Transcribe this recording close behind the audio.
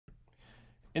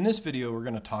In this video, we're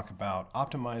going to talk about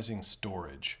optimizing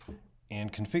storage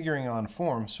and configuring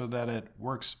OnForm so that it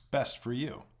works best for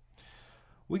you.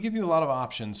 We give you a lot of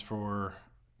options for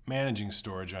managing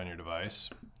storage on your device.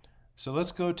 So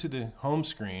let's go to the home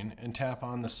screen and tap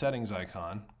on the settings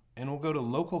icon, and we'll go to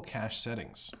local cache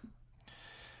settings.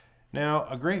 Now,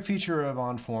 a great feature of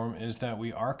OnForm is that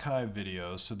we archive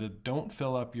videos so that don't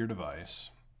fill up your device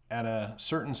at a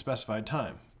certain specified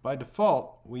time. By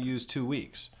default, we use 2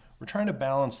 weeks. We're trying to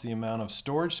balance the amount of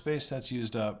storage space that's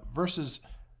used up versus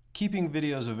keeping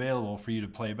videos available for you to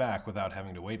play back without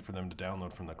having to wait for them to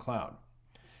download from the cloud.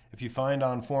 If you find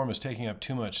OnForm is taking up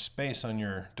too much space on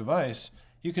your device,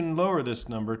 you can lower this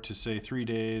number to say 3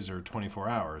 days or 24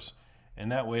 hours,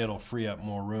 and that way it'll free up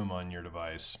more room on your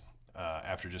device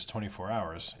after just 24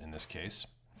 hours in this case.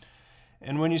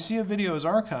 And when you see a video is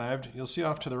archived, you'll see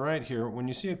off to the right here, when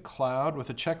you see a cloud with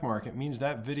a check mark, it means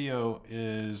that video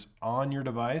is on your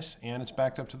device and it's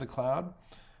backed up to the cloud.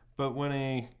 But when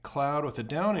a cloud with a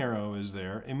down arrow is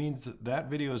there, it means that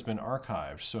that video has been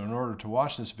archived. So in order to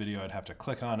watch this video, I'd have to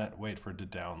click on it, wait for it to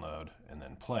download, and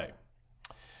then play.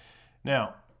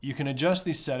 Now, you can adjust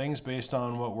these settings based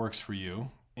on what works for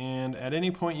you. And at any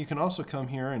point, you can also come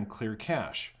here and clear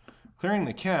cache. Clearing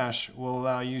the cache will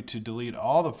allow you to delete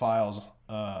all the files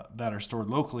that are stored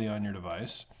locally on your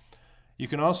device. You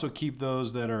can also keep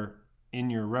those that are in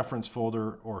your reference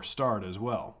folder or start as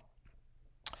well.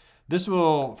 This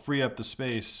will free up the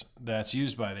space that's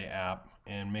used by the app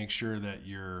and make sure that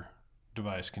your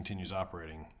device continues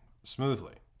operating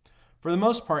smoothly. For the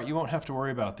most part, you won't have to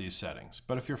worry about these settings,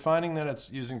 but if you're finding that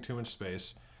it's using too much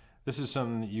space, this is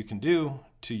something that you can do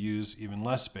to use even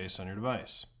less space on your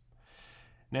device.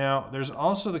 Now, there's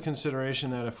also the consideration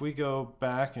that if we go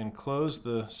back and close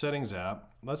the settings app,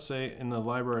 let's say in the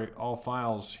library all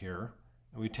files here,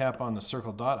 and we tap on the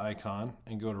circle dot icon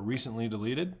and go to recently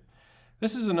deleted,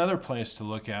 this is another place to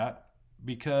look at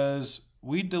because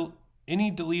any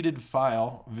deleted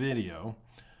file video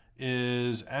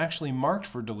is actually marked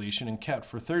for deletion and kept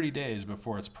for 30 days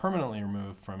before it's permanently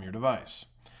removed from your device.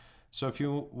 So if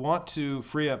you want to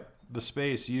free up the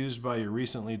space used by your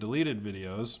recently deleted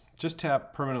videos, just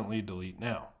tap permanently delete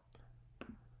now.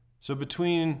 So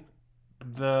between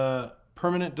the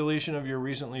permanent deletion of your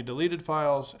recently deleted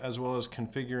files as well as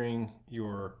configuring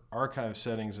your archive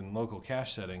settings and local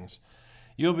cache settings,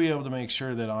 you'll be able to make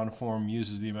sure that OnForm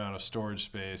uses the amount of storage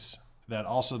space that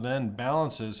also then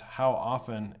balances how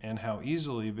often and how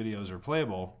easily videos are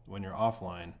playable when you're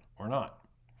offline or not.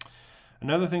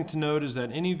 Another thing to note is that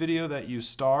any video that you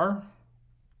star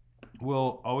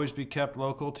will always be kept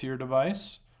local to your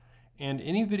device, and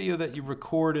any video that you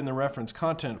record in the reference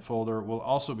content folder will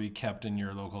also be kept in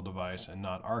your local device and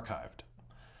not archived.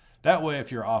 That way,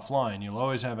 if you're offline, you'll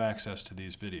always have access to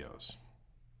these videos.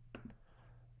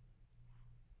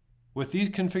 With these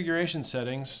configuration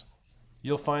settings,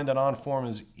 you'll find that OnForm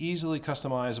is easily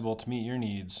customizable to meet your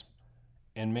needs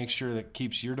and make sure that it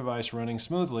keeps your device running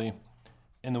smoothly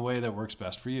in the way that works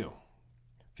best for you.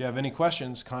 If you have any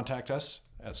questions, contact us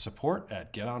at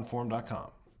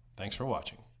support@getonform.com. Thanks for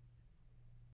watching.